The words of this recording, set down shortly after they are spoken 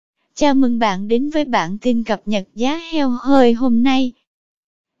Chào mừng bạn đến với bản tin cập nhật giá heo hơi hôm nay.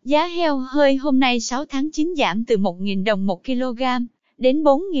 Giá heo hơi hôm nay 6 tháng 9 giảm từ 1.000 đồng 1 kg đến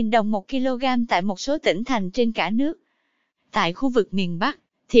 4.000 đồng 1 kg tại một số tỉnh thành trên cả nước. Tại khu vực miền Bắc,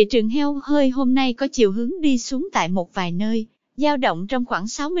 thị trường heo hơi hôm nay có chiều hướng đi xuống tại một vài nơi, dao động trong khoảng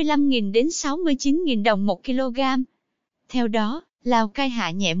 65.000 đến 69.000 đồng 1 kg. Theo đó, Lào Cai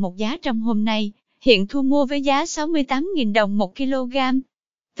hạ nhẹ một giá trong hôm nay, hiện thu mua với giá 68.000 đồng 1 kg.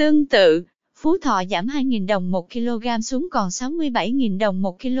 Tương tự, Phú Thọ giảm 2.000 đồng 1 kg xuống còn 67.000 đồng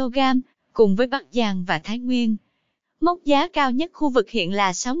 1 kg, cùng với Bắc Giang và Thái Nguyên. Mốc giá cao nhất khu vực hiện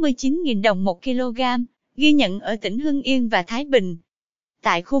là 69.000 đồng 1 kg, ghi nhận ở tỉnh Hưng Yên và Thái Bình.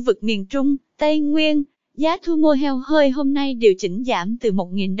 Tại khu vực miền Trung, Tây Nguyên, giá thu mua heo hơi hôm nay điều chỉnh giảm từ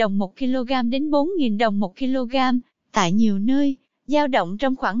 1.000 đồng 1 kg đến 4.000 đồng 1 kg, tại nhiều nơi, dao động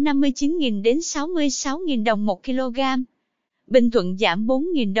trong khoảng 59.000 đến 66.000 đồng 1 kg. Bình Thuận giảm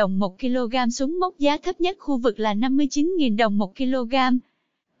 4.000 đồng 1 kg xuống mốc giá thấp nhất khu vực là 59.000 đồng 1 kg.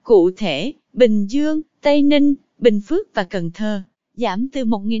 Cụ thể, Bình Dương, Tây Ninh, Bình Phước và Cần Thơ giảm từ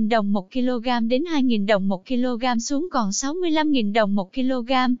 1.000 đồng 1 kg đến 2.000 đồng 1 kg xuống còn 65.000 đồng 1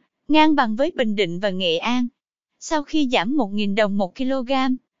 kg, ngang bằng với Bình Định và Nghệ An. Sau khi giảm 1.000 đồng 1 kg,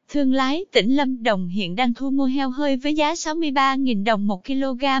 thương lái tỉnh Lâm Đồng hiện đang thu mua heo hơi với giá 63.000 đồng 1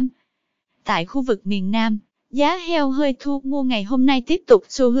 kg. Tại khu vực miền Nam, giá heo hơi thu mua ngày hôm nay tiếp tục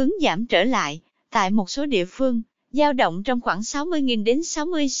xu hướng giảm trở lại, tại một số địa phương, dao động trong khoảng 60.000 đến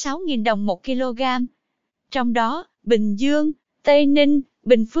 66.000 đồng 1 kg. Trong đó, Bình Dương, Tây Ninh,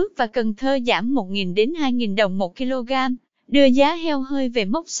 Bình Phước và Cần Thơ giảm 1.000 đến 2.000 đồng 1 kg, đưa giá heo hơi về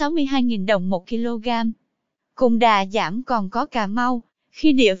mốc 62.000 đồng 1 kg. Cùng đà giảm còn có Cà Mau,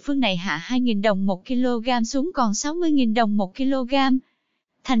 khi địa phương này hạ 2.000 đồng 1 kg xuống còn 60.000 đồng 1 kg.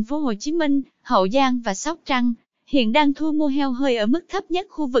 Thành phố Hồ Chí Minh, Hậu Giang và Sóc Trăng hiện đang thu mua heo hơi ở mức thấp nhất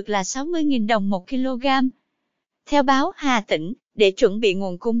khu vực là 60.000 đồng 1 kg. Theo báo Hà Tĩnh, để chuẩn bị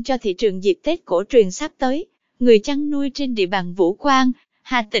nguồn cung cho thị trường dịp Tết cổ truyền sắp tới, người chăn nuôi trên địa bàn Vũ Quang,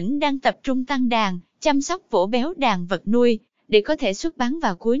 Hà Tĩnh đang tập trung tăng đàn, chăm sóc vỗ béo đàn vật nuôi, để có thể xuất bán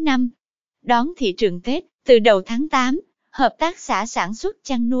vào cuối năm. Đón thị trường Tết, từ đầu tháng 8, Hợp tác xã sản xuất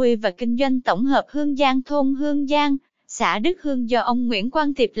chăn nuôi và kinh doanh tổng hợp Hương Giang thôn Hương Giang, xã Đức Hương do ông Nguyễn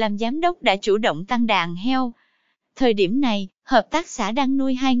Quang Tiệp làm giám đốc đã chủ động tăng đàn heo. Thời điểm này, hợp tác xã đang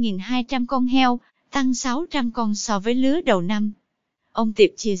nuôi 2.200 con heo, tăng 600 con so với lứa đầu năm. Ông Tiệp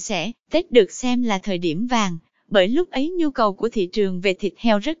chia sẻ, Tết được xem là thời điểm vàng, bởi lúc ấy nhu cầu của thị trường về thịt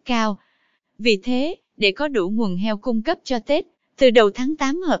heo rất cao. Vì thế, để có đủ nguồn heo cung cấp cho Tết, từ đầu tháng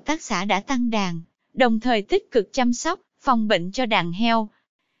 8 hợp tác xã đã tăng đàn, đồng thời tích cực chăm sóc, phòng bệnh cho đàn heo.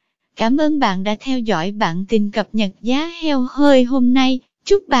 Cảm ơn bạn đã theo dõi bản tin cập nhật giá heo hơi hôm nay.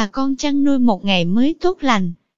 Chúc bà con chăn nuôi một ngày mới tốt lành.